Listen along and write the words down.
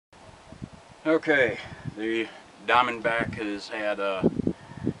Okay, the Diamondback has had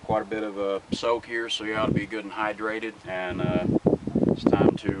quite a bit of a soak here, so he ought to be good and hydrated. And it's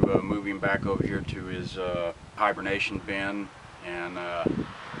time to move him back over here to his hibernation bin, and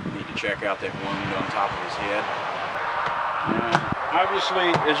need to check out that wound on top of his head.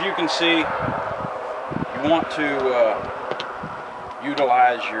 Obviously, as you can see, you want to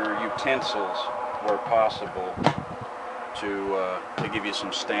utilize your utensils where possible to give you some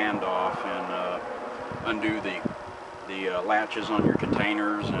standoff and undo the latches on your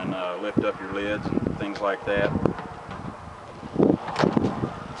containers and lift up your lids and things like that.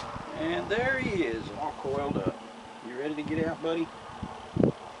 And there he is, all coiled up. You ready to get out, buddy?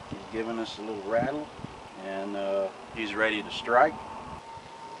 He's giving us a little rattle, and he's ready to strike.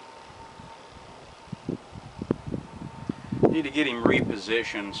 Need to get him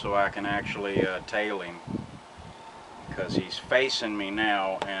repositioned so I can actually tail him, because he's facing me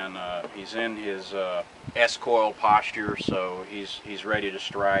now, and he's in his S-coil posture, so he's ready to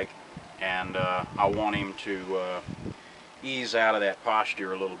strike, and I want him to ease out of that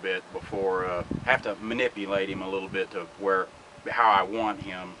posture a little bit before have to manipulate him a little bit to how I want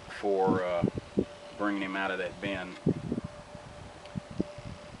him for bringing him out of that bin.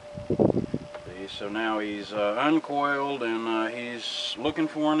 See, so now he's uncoiled, and he's looking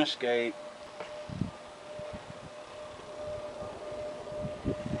for an escape.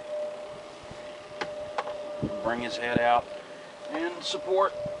 Bring his head out and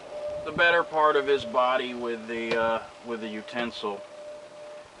support the better part of his body with the utensil.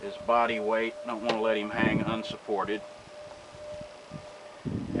 His body weight, don't want to let him hang unsupported.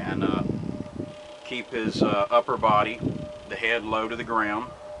 And keep his upper body, the head low to the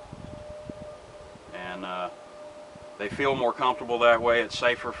ground. And they feel more comfortable that way. It's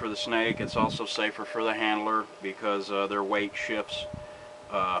safer for the snake. It's also safer for the handler, because their weight shifts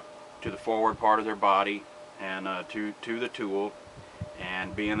to the forward part of their body and to the tool.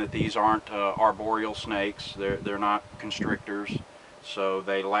 And being that these aren't arboreal snakes, they're not constrictors, so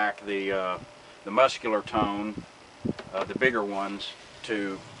they lack the muscular tone, the bigger ones,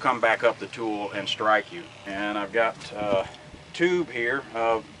 to come back up the tool and strike you. And I've got a tube here,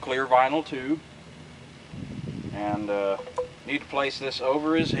 a clear vinyl tube, and need to place this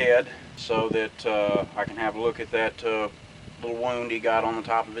over his head so that I can have a look at that little wound he got on the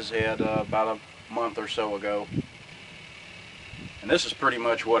top of his head about a month or so ago. And this is pretty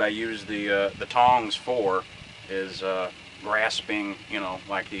much what I use the tongs for, is grasping, you know,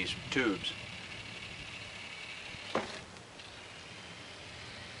 like these tubes.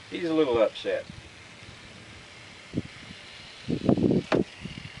 He's a little upset. He's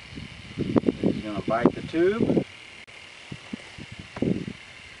gonna bite the tube.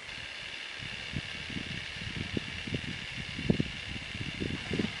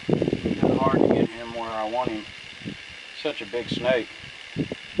 It's hard to get him where I want him. Such a big snake. He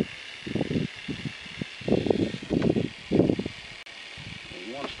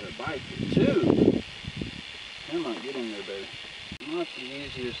wants to bite the tube. Come on, get in there, baby. Not the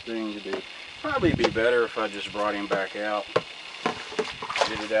easiest thing to do. Probably be better if I just brought him back out.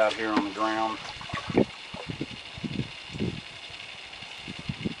 Get it out here on the ground.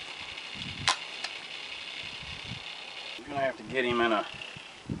 I'm gonna have to get him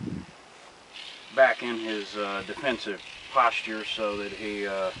back in his defensive posture so that he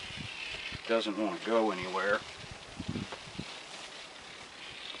doesn't want to go anywhere.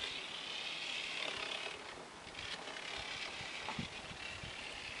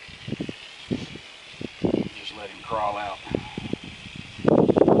 Just let him crawl out.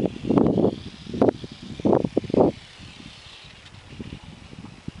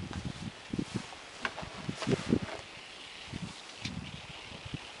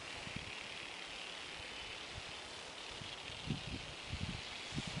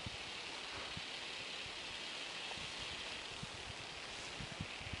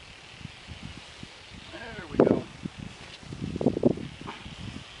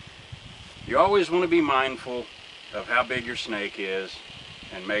 You always want to be mindful of how big your snake is,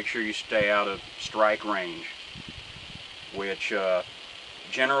 and make sure you stay out of strike range, which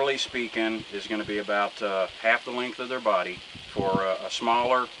generally speaking is going to be about half the length of their body. For a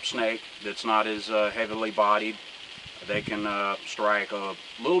smaller snake that's not as heavily bodied, they can strike a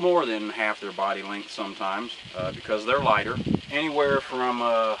little more than half their body length sometimes, because they're lighter. Anywhere from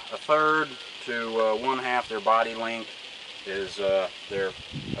a third to one half their body length is their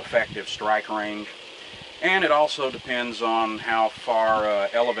effective strike range. And it also depends on how far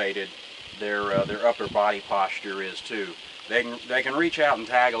elevated their upper body posture is too. They can reach out and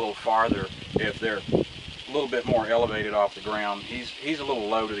tag a little farther if they're a little bit more elevated off the ground. He's a little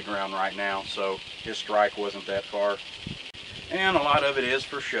low to the ground right now, so his strike wasn't that far. And a lot of it is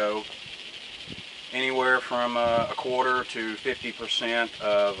for show. Anywhere from a quarter to 50%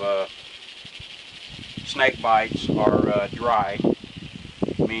 of snake bites are dry,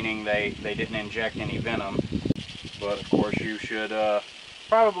 meaning they didn't inject any venom. But of course you should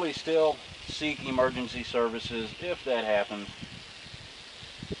probably still seek emergency services if that happens.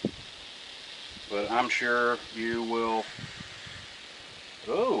 But I'm sure you will.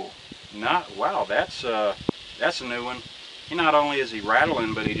 Oh, wow, that's a new one. Not only is he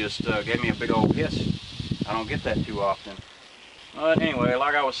rattling, but he just gave me a big old hiss. I don't get that too often. But anyway,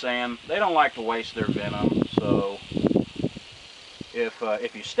 like I was saying, they don't like to waste their venom. So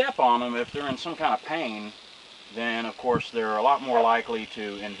if you step on them, if they're in some kind of pain, then of course they're a lot more likely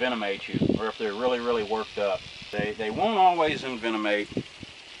to envenomate you. Or if they're really, really worked up, they won't always envenomate.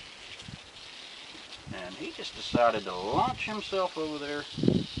 And he just decided to launch himself over there.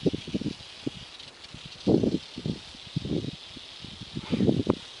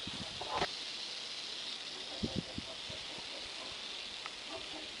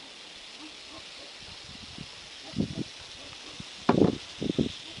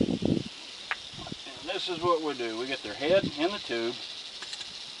 This is what we do. We get their head in the tube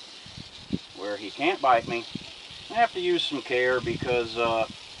where he can't bite me. I have to use some care because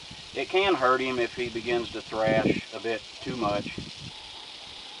it can hurt him if he begins to thrash a bit too much.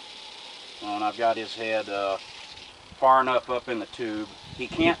 And I've got his head far enough up in the tube. He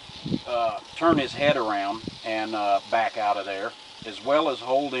can't turn his head around and back out of there. As well as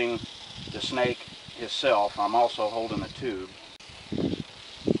holding the snake himself, I'm also holding the tube.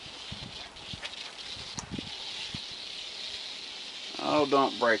 Oh,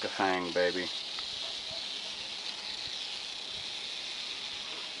 don't break a fang, baby.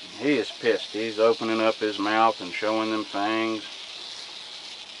 He is pissed. He's opening up his mouth and showing them fangs.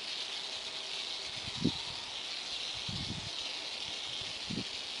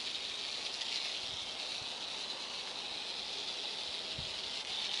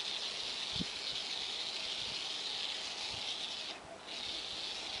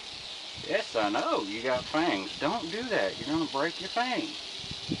 Yes, I know, you got fangs. Don't do that. You're going to break your fang.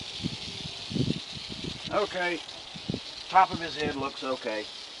 Okay, top of his head looks okay.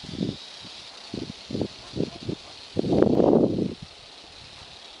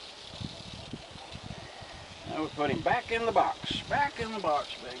 Now we put him back in the box. Back in the box,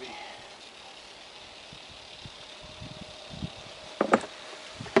 baby.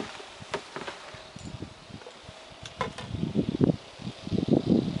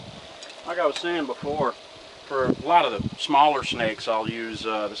 Like I was saying before, for a lot of the smaller snakes, I'll use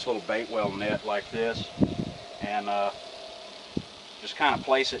this little bait well net like this, and just kind of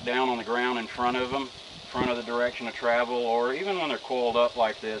place it down on the ground in front of them, front of the direction of travel, or even when they're coiled up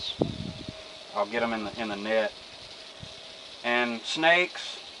like this, I'll get them in the net. And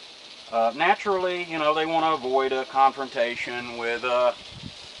snakes, naturally, you know, they want to avoid a confrontation with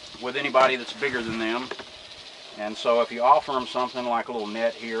anybody that's bigger than them. And so if you offer them something like a little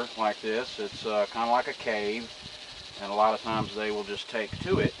net here, like this, it's kind of like a cave, and a lot of times they will just take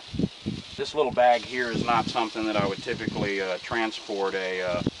to it. This little bag here is not something that I would typically transport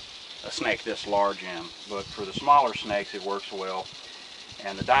a snake this large in, but for the smaller snakes it works well.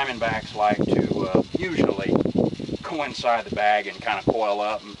 And the Diamondbacks like to usually go inside the bag and kind of coil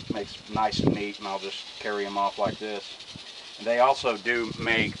up, and makes it nice and neat, and I'll just carry them off like this. And they also do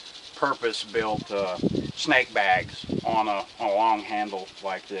make purpose-built snake bags on a long handle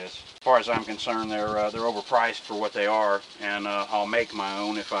like this. As far as I'm concerned, they're overpriced for what they are, and I'll make my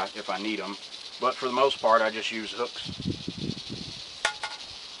own if I need them. But for the most part, I just use hooks.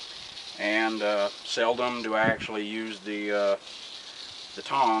 And seldom do I actually use the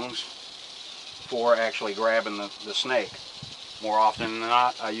tongs for actually grabbing the snake. More often than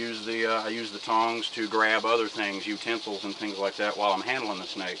not, I use the tongs to grab other things, utensils and things like that, while I'm handling the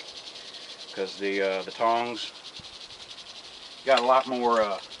snake. Because the tongs got a lot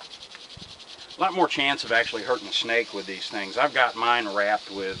more chance of actually hurting the snake with these things. I've got mine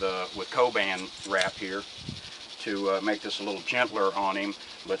wrapped with Coban wrap here to make this a little gentler on him.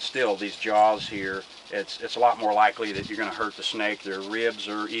 But still, these jaws here, it's a lot more likely that you're going to hurt the snake. Their ribs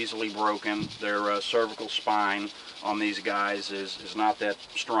are easily broken. Their cervical spine on these guys is not that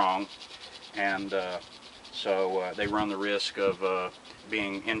strong, and so they run the risk of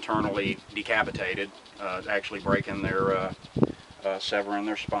being internally decapitated, actually breaking their, severing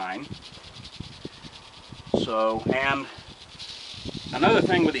their spine. So, and another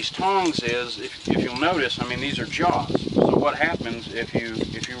thing with these tongs is, if you'll notice, I mean, these are jaws. So what happens if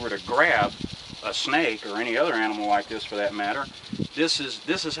you were to grab a snake, or any other animal like this for that matter, this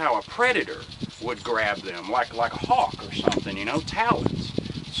is how a predator would grab them, like a hawk or something, you know, talons.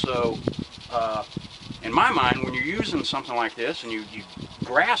 So in my mind, when you're using something like this and you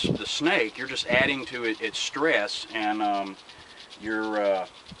grasp the snake, you're just adding to its stress, and you're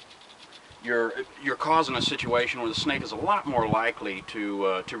causing a situation where the snake is a lot more likely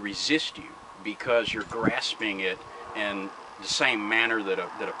to resist you, because you're grasping it in the same manner that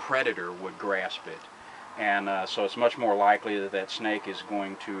a predator would grasp it. And so it's much more likely that that snake is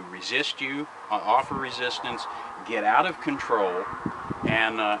going to resist you, offer resistance, get out of control,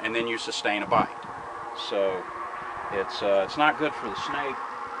 and then you sustain a bite. So it's not good for the snake,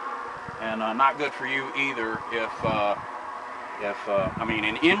 and not good for you either. I mean,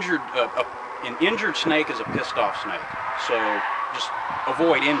 an injured snake is a pissed off snake. So just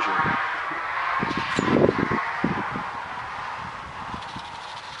avoid injury.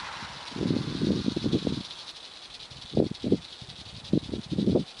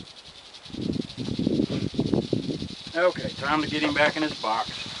 Okay, time to get him back in his box.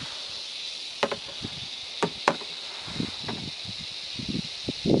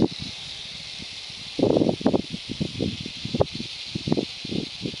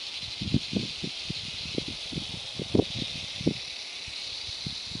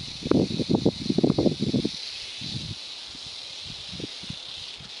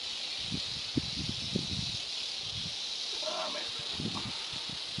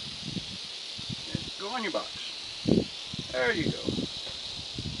 Go in your box. There you go.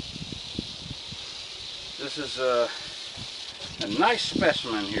 This is a nice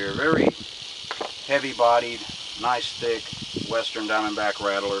specimen here. Very heavy-bodied, nice thick Western Diamondback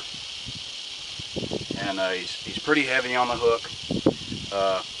Rattler. And he's pretty heavy on the hook.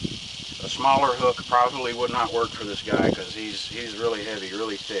 A smaller hook probably would not work for this guy, because he's really heavy,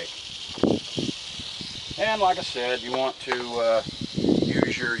 really thick. And like I said, you want to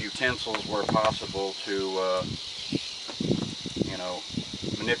use your utensils where possible to you know,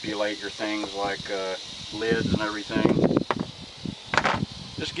 manipulate your things, like lids and everything.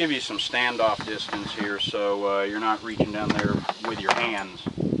 Just give you some standoff distance here, so you're not reaching down there with your hands.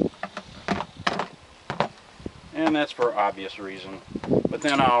 And that's for obvious reason. But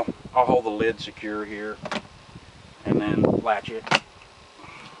then I'll hold the lid secure here, and then latch it.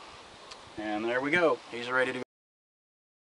 And there we go. He's ready to go.